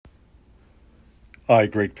Hi,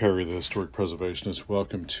 Greg Perry, the Historic Preservationist.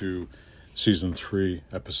 Welcome to Season 3,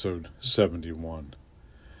 Episode 71.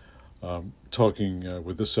 Talking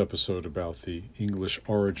with this episode about the English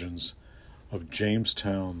origins of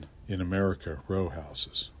Jamestown in America row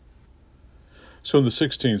houses. So in the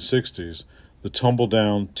 1660s, the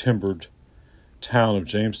tumble-down, timbered town of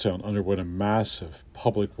Jamestown underwent a massive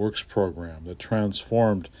public works program that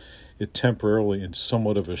transformed it temporarily into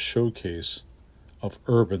somewhat of a showcase of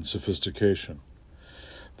urban sophistication.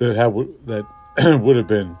 That would have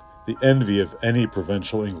been the envy of any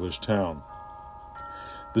provincial English town.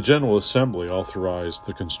 The General Assembly authorized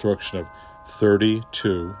the construction of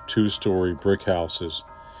 32 two-story brick houses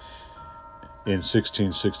in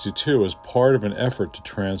 1662 as part of an effort to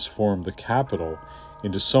transform the capital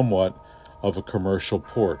into somewhat of a commercial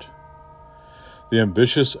port. The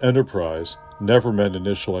ambitious enterprise never met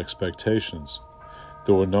initial expectations,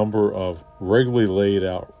 though a number of regularly laid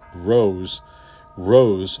out rows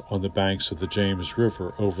rose on the banks of the James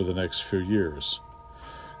River over the next few years.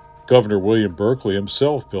 Governor William Berkeley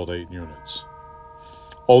himself built 8 units.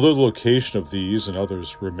 Although the location of these and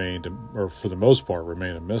others remained, or for the most part,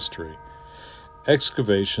 remain a mystery,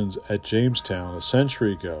 excavations at Jamestown a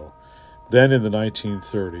century ago, then in the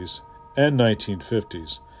 1930s and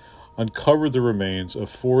 1950s, uncovered the remains of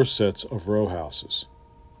 4 sets of row houses.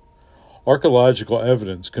 Archaeological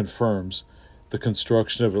evidence confirms the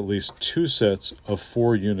construction of at least 2 sets of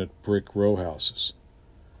 4-unit brick row houses,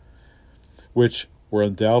 which were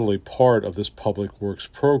undoubtedly part of this public works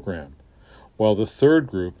program, while the third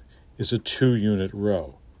group is a 2-unit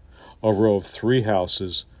row. A row of 3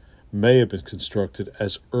 houses may have been constructed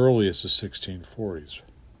as early as the 1640s.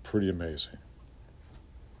 Pretty amazing.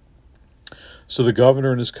 So the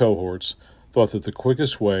governor and his cohorts thought that the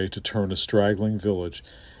quickest way to turn a straggling village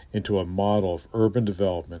into a model of urban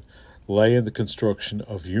development lay in the construction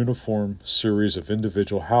of uniform series of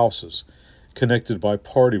individual houses connected by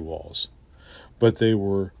party walls, but they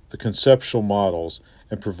were the conceptual models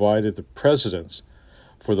and provided the precedents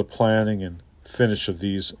for the planning and finish of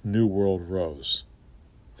these New World rows.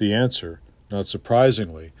 The answer, not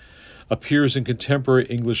surprisingly, appears in contemporary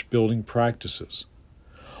English building practices.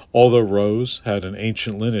 Although rows had an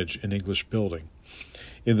ancient lineage in English building,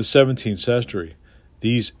 in the 17th century,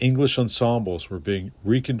 these English ensembles were being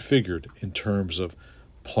reconfigured in terms of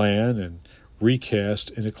plan and recast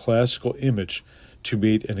in a classical image to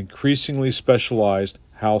meet an increasingly specialized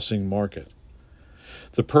housing market.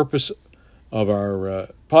 The purpose of our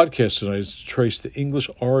podcast tonight is to trace the English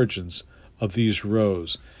origins of these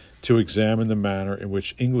rows, to examine the manner in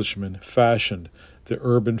which Englishmen fashioned the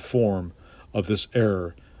urban form of this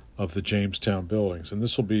era of the Jamestown buildings. And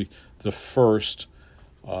this will be the first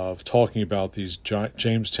of talking about these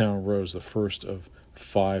Jamestown rows, the first of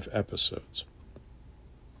 5 episodes.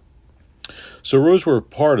 So rows were a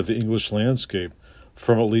part of the English landscape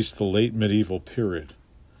from at least the late medieval period.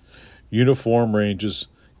 Uniform ranges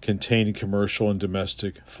containing commercial and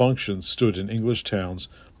domestic functions stood in English towns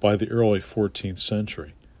by the early 14th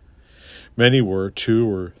century. Many were 2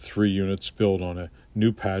 or 3 units built on a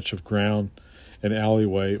new patch of ground, an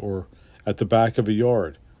alleyway, or at the back of a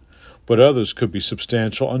yard, but others could be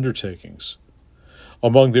substantial undertakings.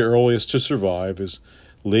 Among the earliest to survive is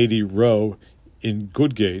Lady Row in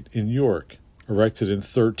Goodgate in York, erected in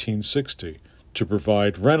 1360 to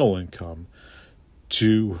provide rental income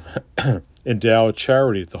to endow a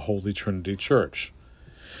charity at the Holy Trinity Church.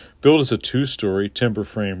 Built as a 2-story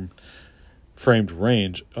timber-framed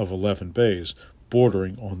range of 11 bays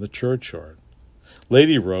bordering on the churchyard,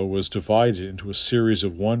 Lady Row was divided into a series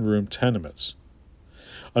of 1-room tenements.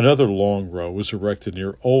 Another long row was erected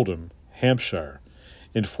near Oldham, Hampshire,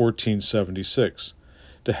 in 1476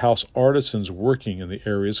 to house artisans working in the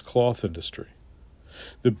area's cloth industry.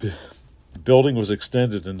 The building was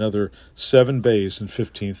extended another 7 bays in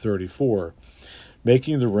 1534,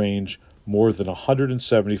 making the range more than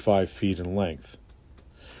 175 feet in length.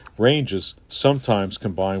 Ranges sometimes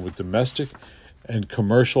combined with domestic and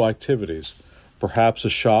commercial activities, perhaps a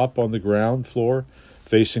shop on the ground floor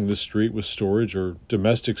facing the street with storage or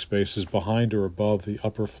domestic spaces behind or above the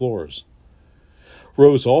upper floors.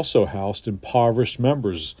 Rows also housed impoverished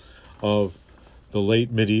members of the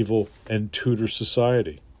late medieval and Tudor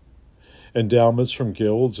society. Endowments from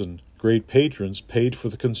guilds and great patrons paid for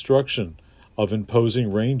the construction of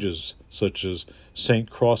imposing ranges such as St.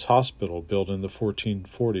 Cross Hospital, built in the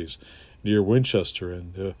 1440s near Winchester,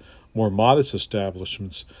 and the more modest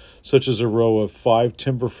establishments such as a row of 5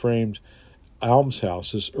 timber-framed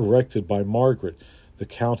almshouses erected by Margaret, the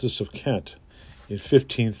Countess of Kent, in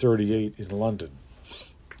 1538 in London.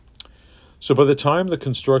 So by the time the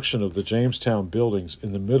construction of the Jamestown buildings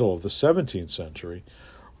in the middle of the 17th century,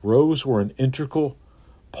 rows were an integral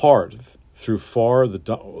part through far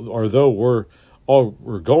the or though were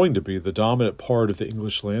going to be the dominant part of the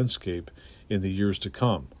English landscape in the years to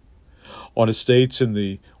come. On estates in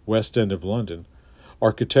the West End of London,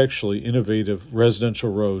 architecturally innovative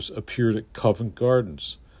residential rows appeared at Covent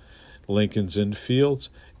Gardens, Lincoln's Inn Fields,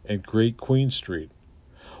 and Great Queen Street,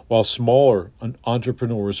 while smaller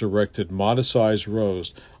entrepreneurs erected modest-sized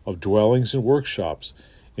rows of dwellings and workshops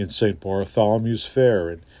in St. Bartholomew's Fair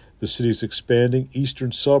and the city's expanding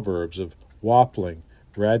eastern suburbs of Wapping,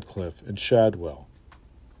 Radcliffe, and Shadwell.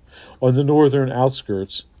 On the northern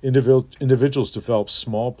outskirts, individuals developed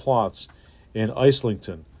small plots in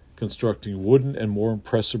Islington, constructing wooden and more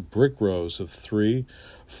impressive brick rows of 3,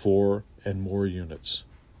 4, and more units.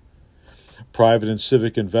 Private and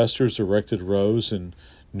civic investors erected rows in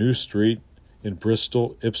New Street, in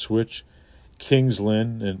Bristol, Ipswich, King's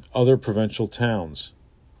Lynn, and other provincial towns.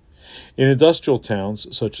 In industrial towns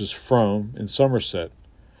such as Frome in Somerset,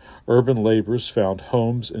 urban laborers found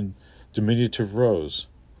homes in diminutive rows.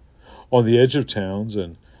 On the edge of towns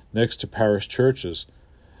and next to parish churches,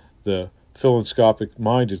 the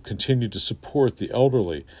philanthropic-minded continued to support the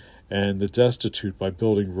elderly and the destitute by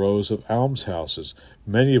building rows of almshouses,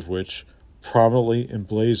 many of which prominently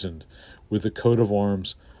emblazoned with the coat of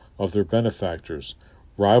arms of their benefactors,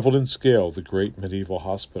 rivaled in scale the great medieval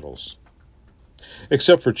hospitals.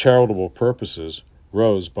 Except for charitable purposes,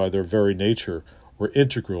 rows, by their very nature, were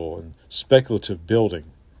integral in speculative building.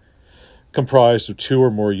 Comprised of 2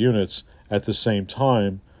 or more units at the same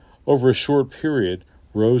time, over a short period,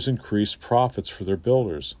 rows increased profits for their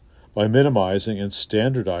builders by minimizing and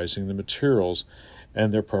standardizing the materials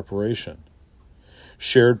and their preparation.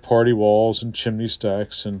 Shared party walls and chimney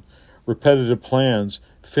stacks and repetitive plans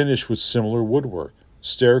finished with similar woodwork,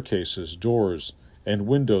 staircases, doors, and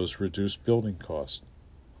windows reduced building cost.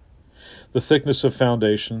 The thickness of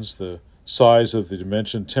foundations, the size of the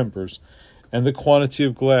dimensioned timbers, and the quantity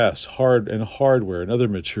of glass, hardware, and other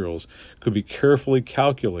materials could be carefully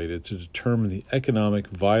calculated to determine the economic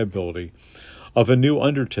viability of a new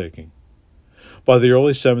undertaking. By the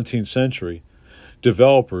early 17th century,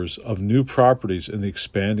 developers of new properties in the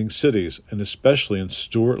expanding cities, and especially in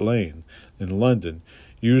Stuart Lane in London,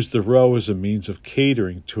 used the row as a means of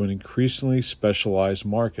catering to an increasingly specialized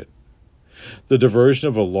market. The diversion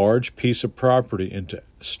of a large piece of property into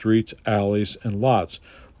streets, alleys, and lots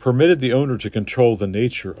permitted the owner to control the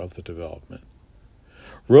nature of the development.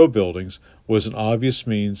 Row buildings was an obvious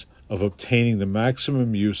means of obtaining the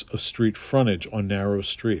maximum use of street frontage on narrow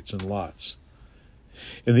streets and lots.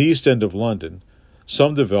 In the East End of London,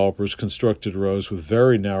 some developers constructed rows with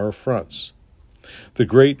very narrow fronts. The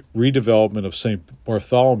great redevelopment of St.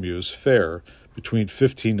 Bartholomew's Fair between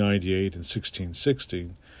 1598 and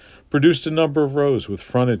 1616 produced a number of rows with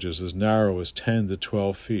frontages as narrow as 10 to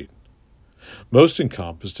 12 feet. Most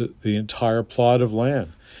encompassed the entire plot of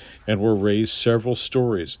land and were raised several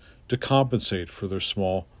stories to compensate for their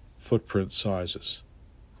small footprint sizes.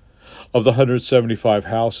 Of the 175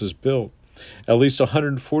 houses built, at least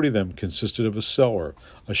 140 of them consisted of a cellar,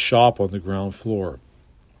 a shop on the ground floor,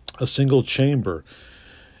 a single chamber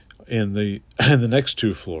in the next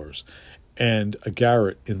 2 floors, and a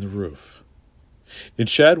garret in the roof. In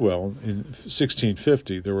Shadwell, in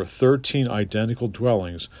 1650, there were 13 identical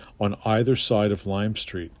dwellings on either side of Lime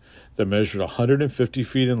Street that measured 150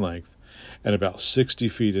 feet in length and about 60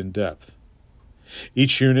 feet in depth.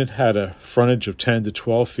 Each unit had a frontage of 10 to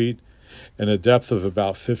 12 feet and a depth of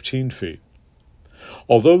about 15 feet.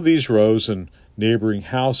 Although these rows and neighboring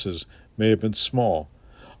houses may have been small,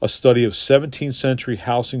 a study of 17th century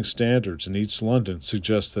housing standards in East London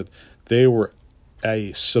suggests that they were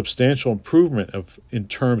a substantial improvement in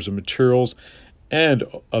terms of materials and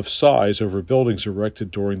of size over buildings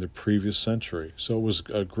erected during the previous century. So it was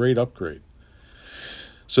a great upgrade.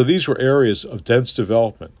 So these were areas of dense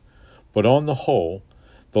development, but on the whole,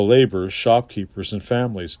 the laborers, shopkeepers, and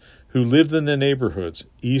families who lived in the neighborhoods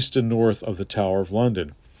east and north of the Tower of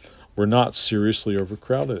London were not seriously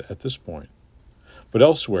overcrowded at this point. But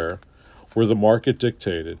elsewhere, where the market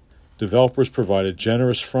dictated, developers provided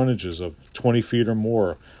generous frontages of 20 feet or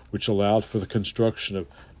more, which allowed for the construction of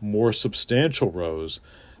more substantial rows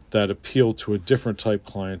that appealed to a different type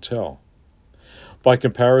clientele. By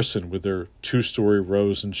comparison with their 2-story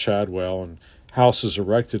rows in Shadwell and houses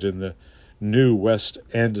erected in the new West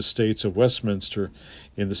End estates of Westminster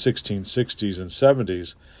in the 1660s and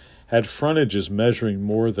 70s, had frontages measuring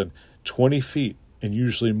more than 20 feet and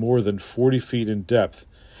usually more than 40 feet in depth,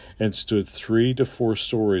 and stood 3 to 4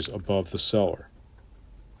 stories above the cellar.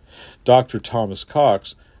 Dr. Thomas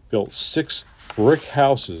Cox built 6 brick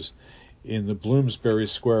houses in the Bloomsbury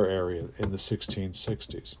Square area in the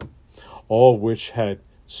 1660s, all of which had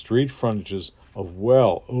street frontages of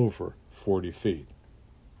well over 40 feet.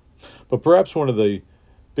 But perhaps one of the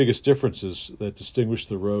biggest differences that distinguished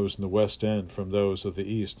the rows in the West End from those of the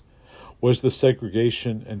East was the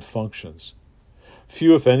segregation and functions.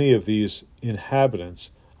 Few, if any, of these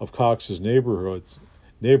inhabitants of Cox's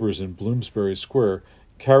neighbors in Bloomsbury Square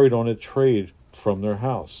carried on a trade from their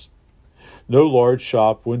house. No large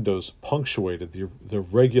shop windows punctuated the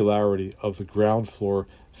regularity of the ground floor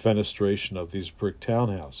fenestration of these brick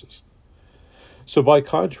townhouses. So by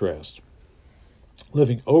contrast,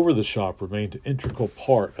 living over the shop remained an integral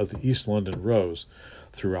part of the East London rows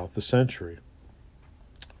throughout the century.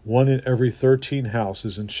 1 in every 13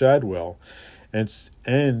 houses in Shadwell and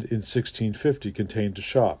in 1650 contained a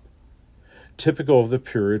shop. Typical of the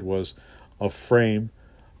period was a frame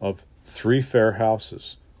of 3 fair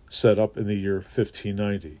houses set up in the year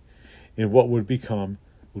 1590 in what would become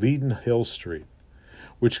Leadenhall Street,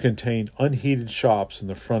 which contained unheated shops in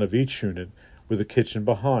the front of each unit with a kitchen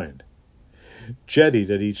behind, jettied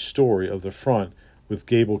at each story of the front with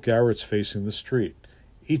gable garrets facing the street.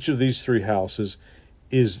 Each of these 3 houses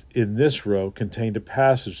is in this row contained a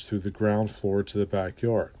passage through the ground floor to the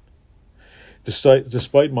backyard.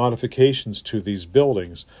 Despite modifications to these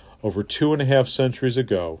buildings over 2.5 centuries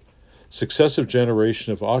ago, successive generations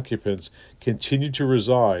of occupants continued to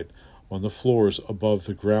reside on the floors above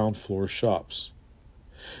the ground floor shops.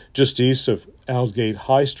 Just east of Aldgate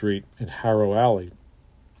High Street in Harrow Alley,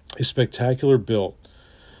 a speculator built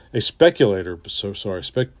a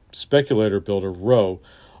row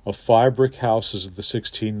of 5 brick houses in the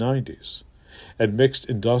 1690s, and mixed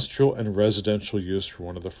industrial and residential use for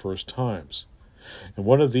one of the first times. And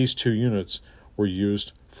one of these 2 units were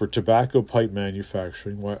used for tobacco pipe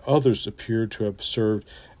manufacturing, while others appeared to have served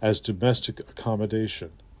as domestic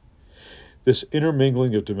accommodation. This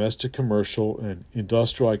intermingling of domestic, commercial, and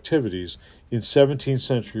industrial activities in 17th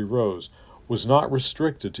century rows was not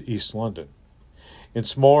restricted to East London. In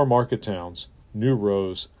smaller market towns, new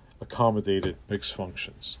rows accommodated mixed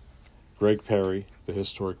functions. Greg Perry, the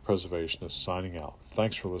historic preservationist, signing out.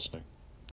 Thanks for listening.